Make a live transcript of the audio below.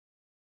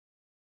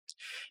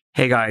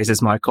Hey guys,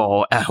 it's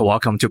Michael and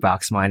welcome to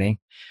Bax Mining.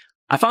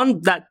 I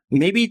found that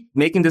maybe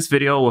making this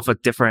video with a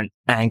different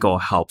angle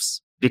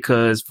helps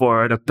because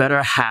for the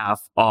better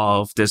half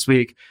of this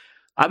week,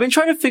 I've been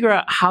trying to figure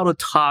out how to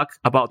talk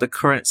about the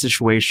current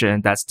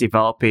situation that's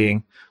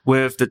developing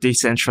with the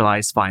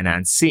decentralized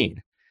finance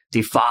scene.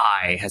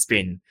 DeFi has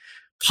been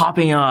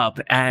popping up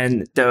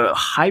and the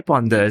hype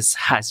on this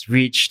has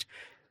reached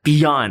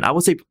beyond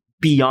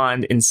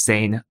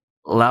insane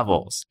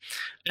levels.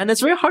 And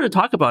it's very hard to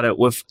talk about it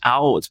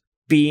without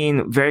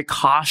being very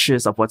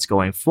cautious of what's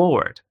going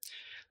forward.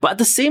 But at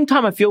the same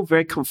time, I feel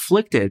very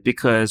conflicted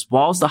because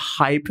whilst the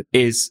hype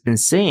is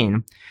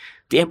insane,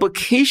 the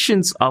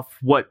implications of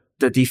what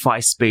the DeFi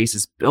space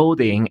is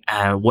building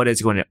and what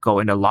is going to go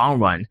in the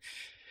long run,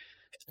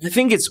 I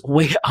think it's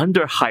way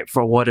underhyped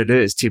for what it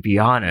is, to be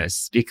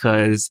honest,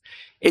 because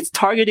it's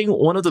targeting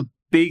one of the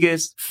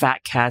biggest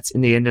fat cats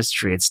in the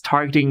industry. It's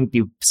targeting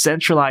the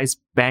centralized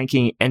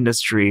banking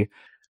industry.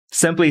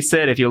 Simply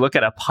said, if you look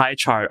at a pie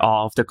chart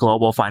of the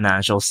global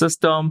financial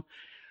system,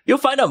 you'll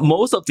find out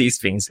most of these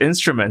things: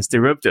 instruments,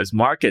 derivatives,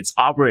 markets,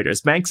 operators,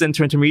 banks,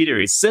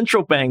 intermediaries,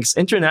 central banks,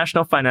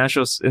 international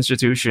financial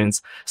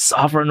institutions,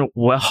 sovereign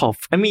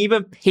wealth.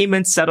 Even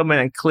payment,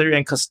 settlement, and clearing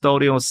and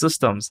custodial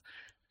systems.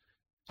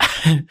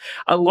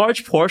 A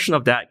large portion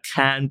of that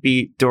can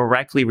be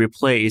directly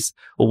replaced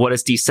with what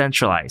is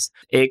decentralized.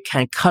 It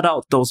can cut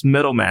out those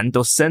middlemen,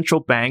 those central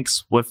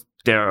banks with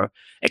their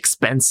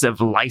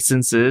expensive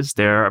licenses,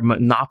 their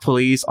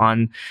monopolies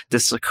on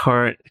this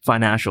current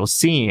financial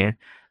scene,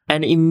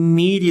 and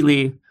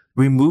immediately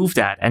remove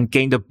that and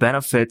gain the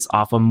benefits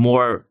of a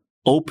more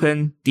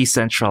open,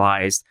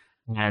 decentralized,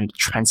 and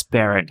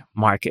transparent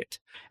market.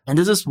 And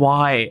this is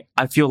why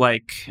I feel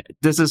like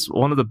this is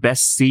one of the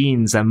best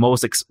scenes and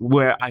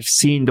where I've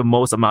seen the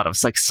most amount of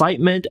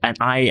excitement, and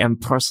I am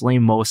personally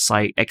most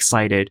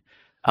excited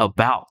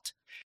about.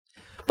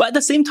 But at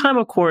the same time,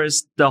 of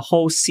course, the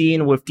whole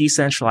scene with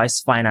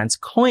decentralized finance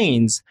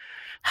coins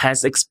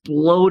has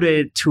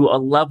exploded to a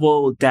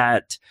level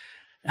that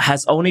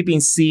has only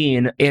been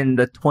seen in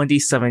the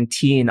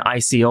 2017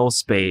 ICO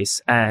space.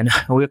 And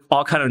we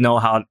all kind of know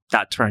how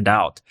that turned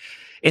out.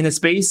 In the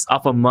space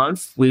of a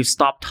month, we've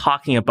stopped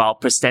talking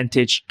about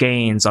percentage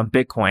gains on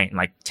Bitcoin,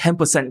 like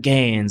 10%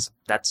 gains.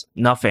 That's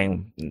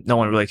nothing. No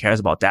one really cares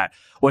about that.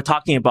 We're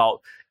talking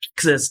about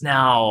X's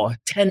now,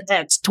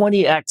 10x,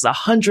 20x,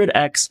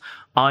 100x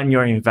on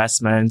your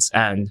investments.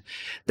 And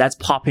that's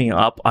popping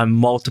up on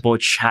multiple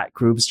chat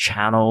groups,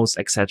 channels,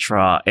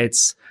 etc.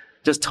 It's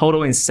just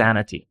total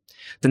insanity.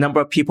 The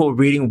number of people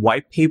reading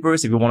white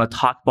papers, if you want to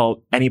talk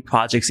about any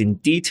projects in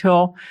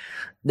detail,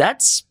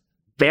 that's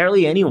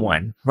barely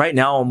anyone. Right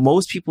now,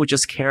 most people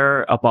just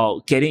care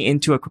about getting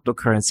into a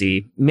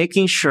cryptocurrency,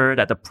 making sure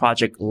that the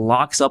project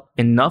locks up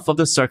enough of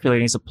the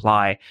circulating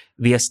supply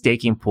via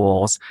staking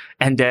pools,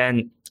 and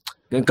then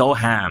go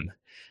ham.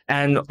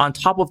 And on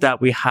top of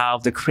that, we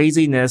have the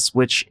craziness,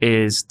 which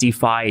is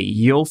DeFi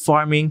yield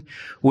farming,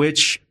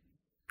 which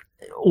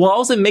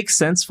whilst it makes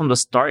sense from the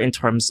start in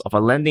terms of a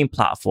lending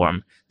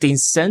platform, the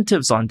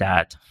incentives on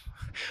that,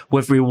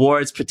 with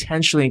rewards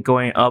potentially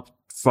going up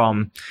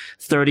from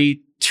 30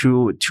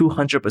 to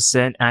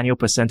 200% annual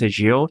percentage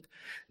yield,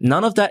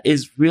 none of that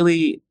is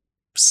really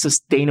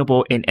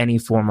sustainable in any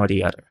form or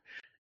the other.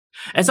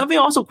 And something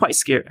I also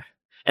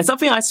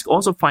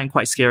find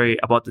quite scary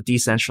about the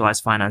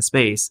decentralized finance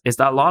space is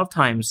that a lot of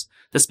times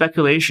the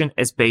speculation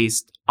is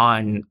based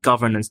on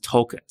governance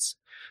tokens.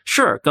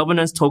 Sure,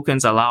 governance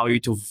tokens allow you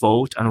to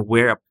vote on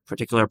where a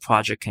particular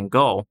project can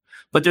go,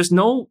 but there's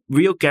no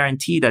real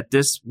guarantee that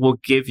this will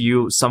give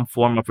you some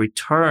form of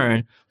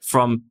return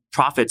from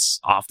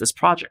profits of this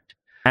project.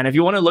 And if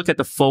you want to look at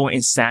the full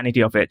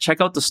insanity of it,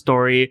 check out the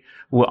story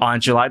on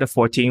July the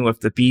 14th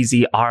with the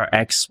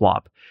BZRX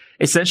swap.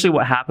 Essentially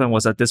what happened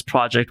was that this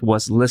project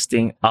was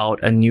listing out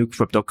a new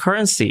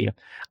cryptocurrency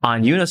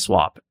on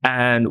Uniswap.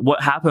 And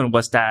what happened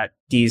was that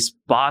these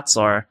bots,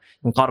 or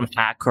you can call them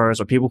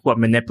hackers or people who are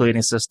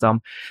manipulating the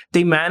system,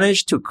 they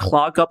managed to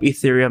clog up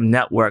Ethereum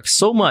network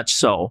so much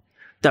so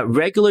that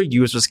regular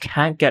users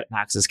can't get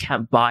access,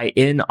 can't buy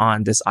in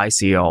on this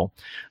ICO.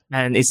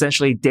 And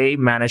essentially, they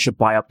managed to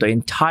buy up the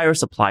entire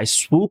supply,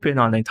 swoop in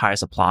on the entire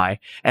supply,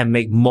 and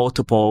make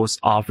multiples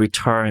of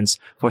returns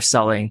for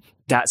selling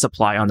that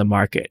supply on the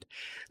market.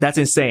 That's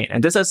insane.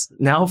 And this has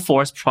now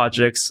forced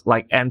projects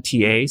like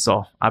MTA,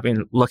 so I've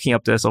been looking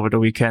up this over the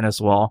weekend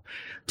as well,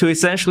 to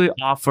essentially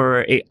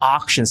offer a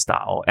auction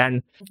style.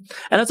 And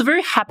it's a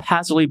very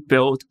haphazardly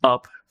built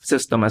up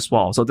system as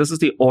well. So this is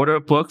the order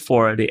book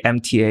for the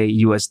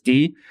MTA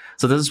USD.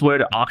 So this is where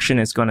the auction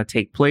is going to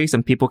take place,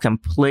 and people can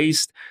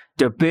place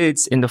their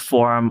bids in the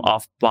form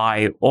of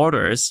buy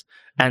orders.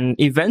 And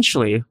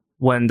eventually,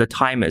 when the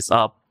time is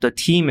up, the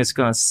team is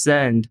going to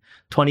send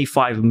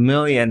 25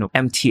 million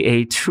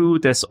MTA to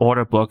this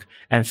order book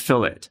and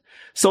fill it.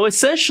 So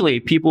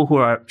essentially, people who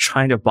are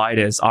trying to buy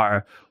this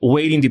are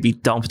waiting to be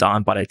dumped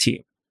on by the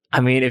team. I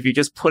mean, if you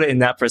just put it in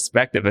that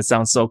perspective, it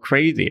sounds so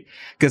crazy.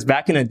 Because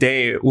back in the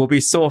day, we'll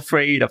be so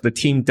afraid of the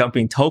team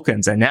dumping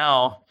tokens. And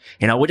now,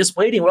 we're just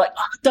waiting. We're like,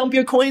 dump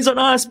your coins on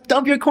us.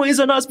 Dump your coins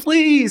on us,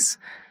 please.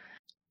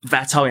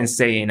 That's how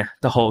insane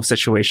the whole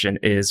situation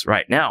is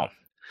right now.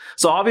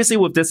 So obviously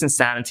with this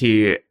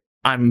insanity,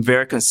 I'm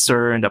very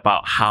concerned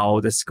about how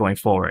this is going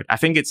forward. I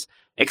think it's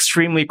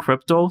extremely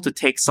crypto to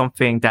take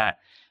something that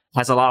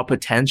has a lot of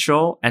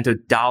potential and to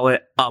dial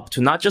it up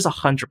to not just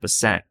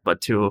 100%, but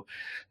to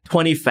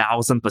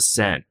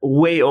 20,000%,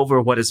 way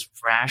over what is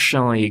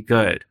rationally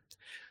good.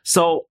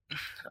 So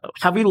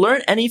have we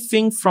learned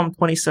anything from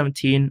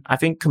 2017? I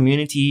think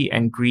community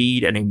and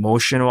greed and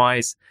emotion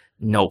wise,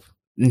 nope,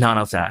 none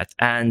of that.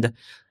 And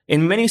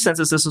in many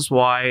senses, this is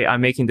why I'm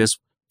making this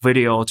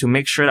video, to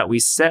make sure that we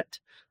set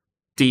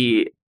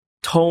the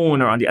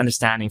tone or the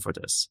understanding for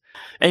this.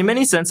 And in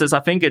many senses, I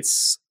think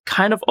it's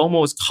kind of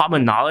almost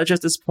common knowledge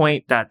at this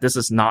point that this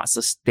is not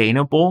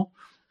sustainable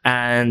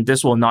and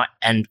this will not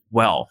end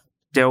well.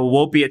 There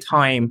will be a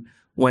time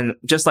when,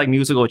 just like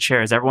musical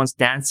chairs, everyone's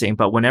dancing,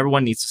 but when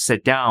everyone needs to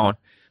sit down,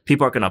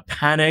 people are going to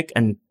panic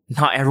and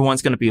not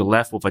everyone's going to be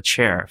left with a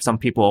chair. Some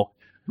people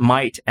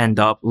might end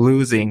up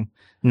losing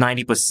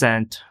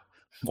 90%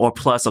 or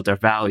plus of their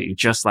value,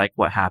 just like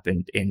what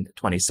happened in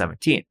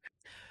 2017.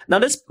 Now,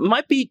 this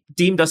might be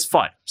deemed as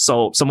fun.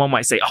 So someone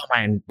might say, oh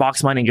man,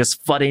 box mining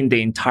just flooding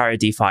the entire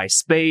DeFi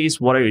space.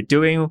 What are you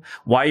doing?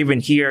 Why are you even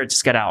here?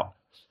 Just get out.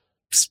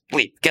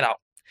 Please, get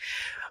out.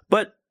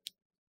 But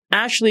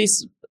actually,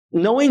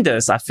 knowing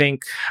this, I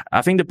think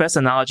the best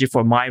analogy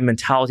for my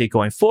mentality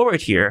going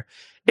forward here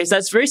is that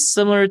it's very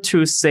similar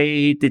to,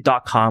 say, the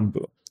dot-com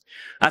boom.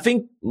 I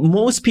think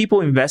most people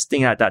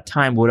investing at that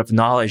time would have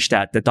acknowledged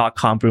that the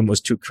dot-com boom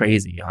was too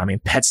crazy. I mean,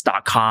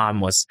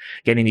 pets.com was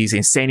getting these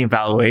insane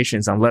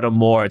evaluations on little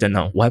more than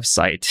a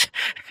website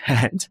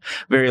and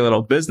very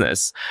little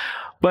business.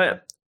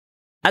 But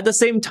at the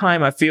same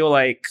time, I feel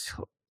like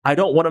I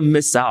don't want to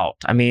miss out.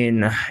 I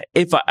mean,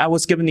 if I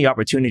was given the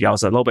opportunity, I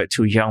was a little bit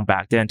too young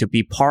back then to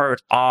be part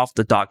of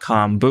the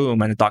dot-com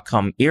boom and the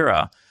dot-com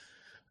era.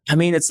 I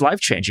mean, it's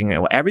life-changing.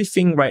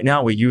 Everything right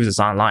now we use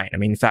is online. I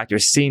mean, in fact, you're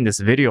seeing this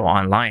video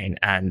online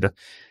and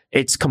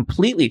it's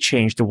completely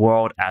changed the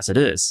world as it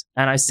is.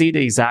 And I see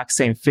the exact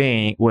same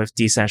thing with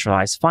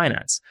decentralized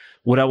finance.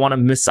 Would I want to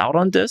miss out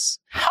on this?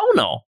 Hell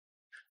no.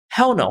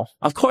 Hell no.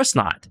 Of course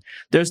not.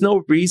 There's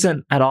no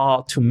reason at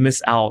all to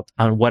miss out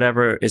on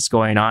whatever is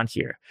going on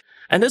here.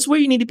 And that's where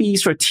you need to be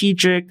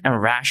strategic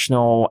and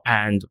rational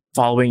and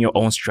following your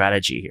own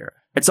strategy here.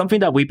 It's something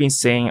that we've been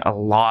saying a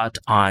lot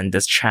on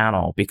this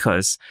channel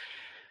because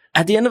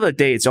at the end of the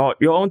day, it's all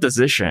your own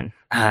decision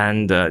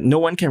and no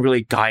one can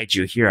really guide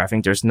you here. I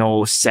think there's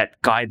no set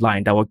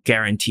guideline that will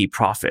guarantee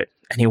profit.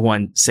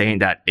 Anyone saying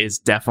that is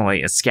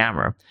definitely a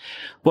scammer.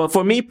 But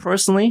for me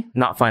personally,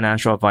 not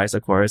financial advice,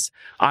 of course,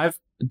 I've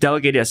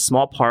delegated a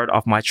small part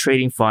of my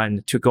trading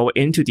fund to go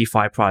into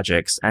DeFi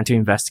projects and to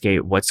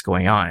investigate what's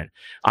going on.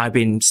 I've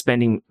been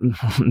spending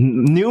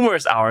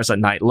numerous hours at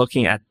night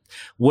looking at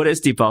what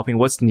is developing,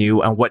 what's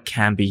new, and what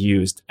can be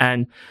used.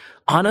 And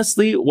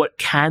honestly, what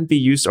can be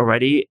used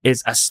already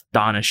is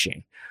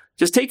astonishing.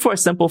 Just take for a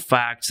simple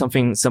fact,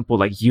 something simple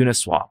like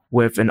Uniswap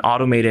with an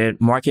automated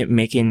market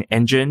making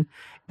engine.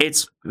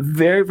 It's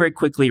very, very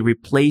quickly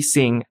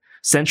replacing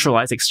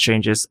centralized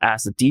exchanges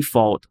as the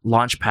default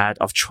launchpad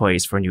of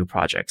choice for new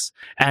projects.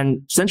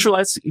 And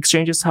centralized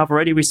exchanges have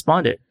already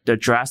responded. They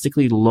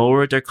drastically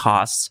lowered their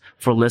costs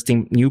for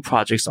listing new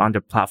projects on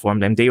their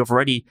platform, and they've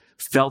already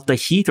felt the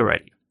heat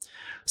already.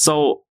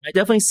 So I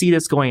definitely see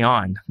this going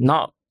on,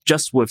 not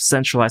just with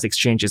centralized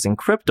exchanges in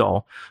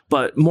crypto,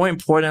 but more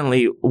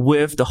importantly,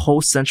 with the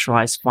whole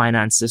centralized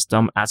finance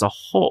system as a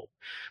whole.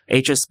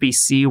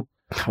 HSBC,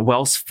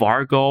 Wells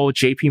Fargo,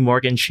 JP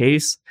Morgan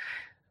Chase,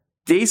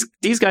 these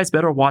guys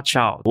better watch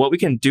out. What we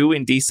can do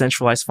in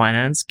decentralized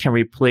finance can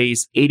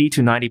replace 80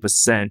 to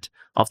 90%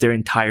 of their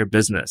entire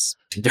business,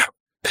 their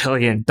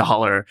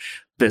billion-dollar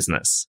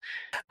business.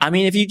 I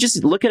mean, if you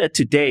just look at it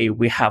today,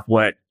 we have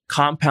what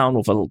Compound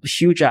with a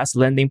huge ass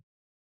lending,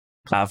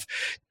 have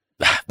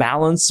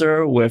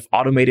Balancer with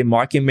automated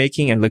market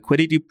making and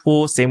liquidity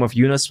pool. Same with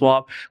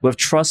Uniswap, with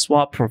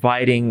TrustSwap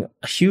providing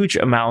huge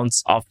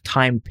amounts of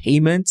time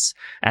payments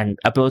and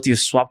ability to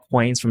swap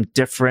coins from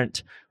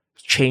different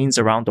chains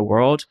around the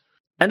world.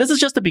 And this is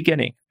just the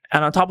beginning.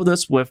 And on top of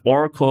this, with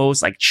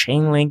oracles like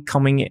Chainlink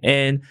coming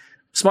in,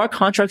 smart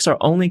contracts are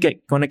only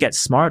going to get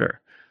smarter.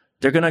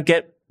 They're going to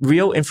get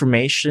real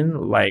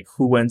information like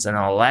who wins an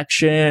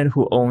election,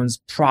 who owns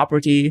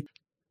property.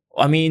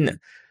 I mean,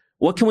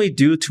 what can we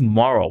do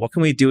tomorrow? What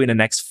can we do in the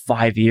next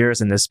 5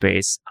 years in this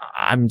space?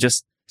 I'm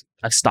just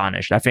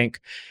astonished. I think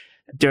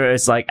there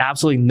is like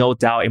absolutely no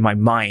doubt in my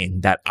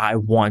mind that I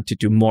want to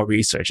do more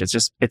research.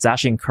 It's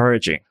actually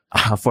encouraging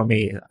for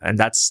me. And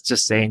that's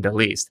just saying the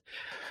least.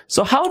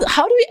 So how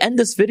do we end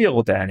this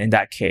video then in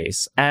that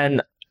case?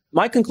 And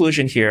my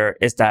conclusion here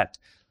is that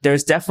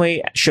there's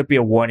definitely should be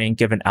a warning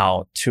given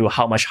out to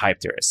how much hype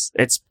there is.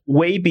 It's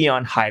way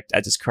beyond hyped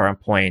at this current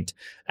point.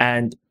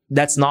 And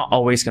that's not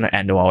always going to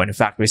end well. And in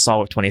fact, we saw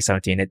with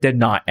 2017, it did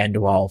not end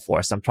well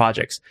for some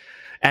projects.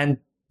 And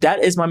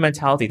that is my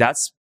mentality.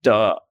 That's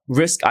the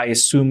risk I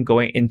assume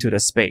going into the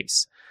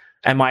space.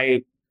 Am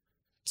I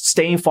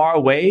staying far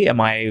away? Am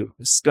I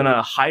going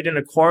to hide in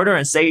a corner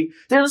and say,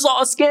 this is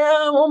all a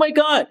scam? Oh my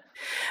God.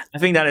 I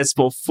think that is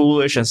both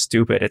foolish and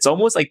stupid. It's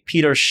almost like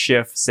Peter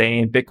Schiff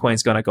saying Bitcoin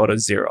is going to go to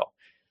zero.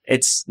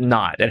 It's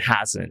not. It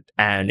hasn't.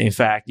 And in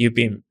fact, you've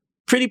been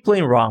pretty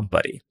plain wrong,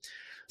 buddy.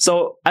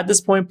 So at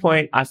this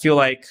point, I feel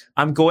like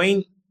I'm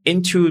going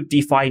into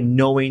DeFi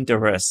knowing the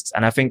risks.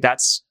 And I think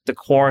that's the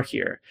core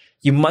here.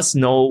 You must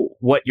know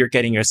what you're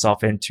getting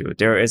yourself into.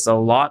 There is a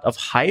lot of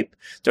hype.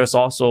 There's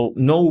also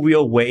no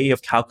real way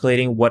of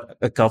calculating what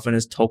a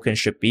governance token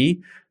should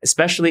be,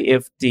 especially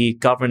if the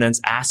governance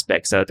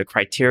aspects, the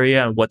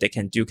criteria and what they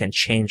can do can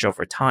change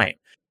over time.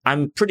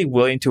 I'm pretty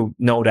willing to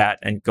know that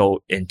and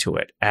go into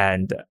it.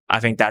 And I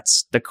think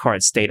that's the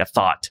current state of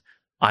thought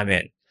I'm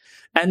in.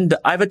 And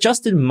I've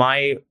adjusted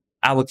my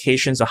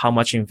allocations of how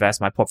much I invest,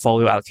 my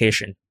portfolio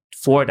allocation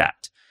for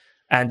that.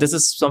 And this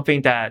is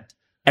something that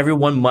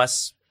everyone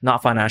must,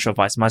 not financial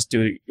advice, must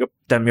do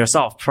them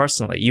yourself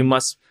personally. You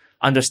must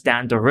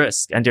understand the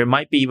risk, and there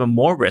might be even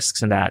more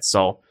risks in that.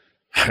 So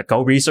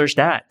go research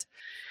that.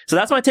 So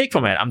that's my take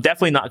from it. I'm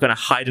definitely not going to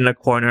hide in a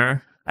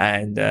corner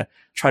and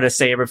try to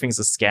say everything's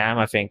a scam.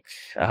 I think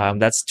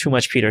that's too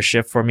much Peter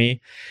Schiff for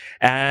me.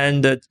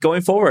 And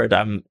going forward,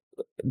 I'm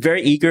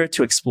very eager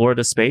to explore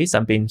the space.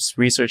 I've been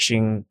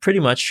researching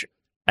pretty much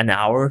an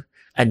hour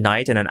at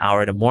night and an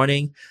hour in the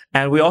morning.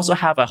 And we also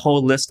have a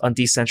whole list on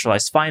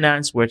decentralized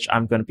finance, which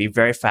I'm going to be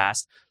very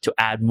fast to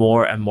add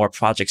more and more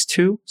projects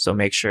to. So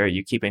make sure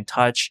you keep in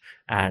touch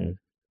and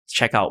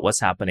check out what's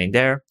happening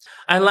there.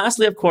 And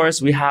lastly, of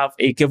course, we have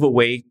a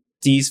giveaway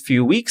these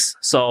few weeks.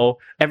 So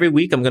every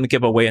week I'm going to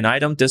give away an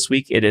item. This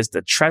week it is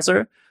the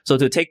Trezor. So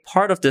to take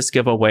part of this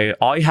giveaway,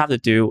 all you have to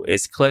do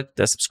is click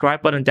the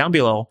subscribe button down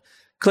below,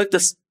 click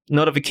the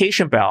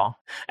notification bell,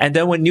 and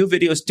then when new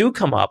videos do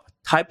come up,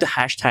 type the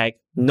hashtag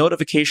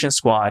notification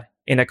squad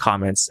in the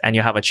comments and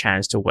you'll have a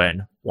chance to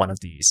win one of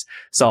these.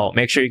 So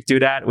make sure you do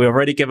that. We've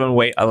already given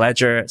away a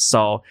ledger.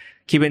 So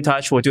keep in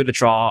touch. We'll do the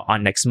draw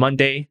on next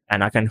Monday,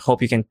 and I can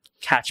hope you can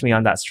catch me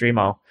on that stream.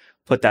 I'll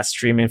put that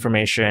stream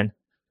information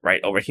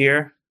right over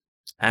here.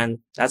 And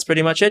that's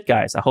pretty much it,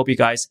 guys. I hope you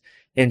guys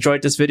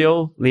enjoyed this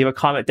video. Leave a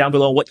comment down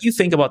below what you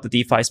think about the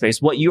DeFi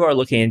space, what you are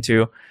looking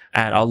into,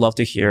 and I'd love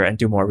to hear and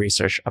do more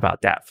research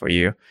about that for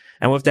you.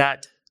 And with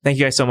that, thank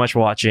you guys so much for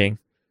watching.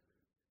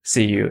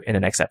 See you in the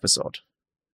next episode.